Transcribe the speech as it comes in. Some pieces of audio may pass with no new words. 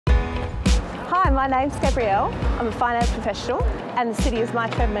Hi, my name's Gabrielle. I'm a finance professional and the city is my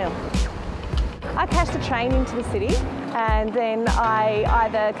treadmill. I catch the train into the city and then I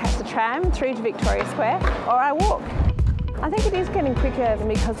either catch the tram through to Victoria Square or I walk. I think it is getting quicker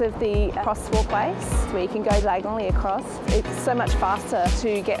because of the crosswalkways where you can go diagonally across. It's so much faster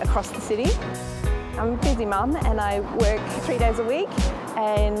to get across the city. I'm a busy mum and I work 3 days a week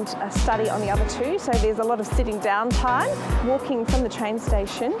and I study on the other 2, so there's a lot of sitting down time. Walking from the train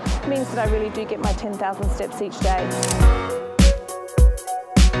station means that I really do get my 10,000 steps each day.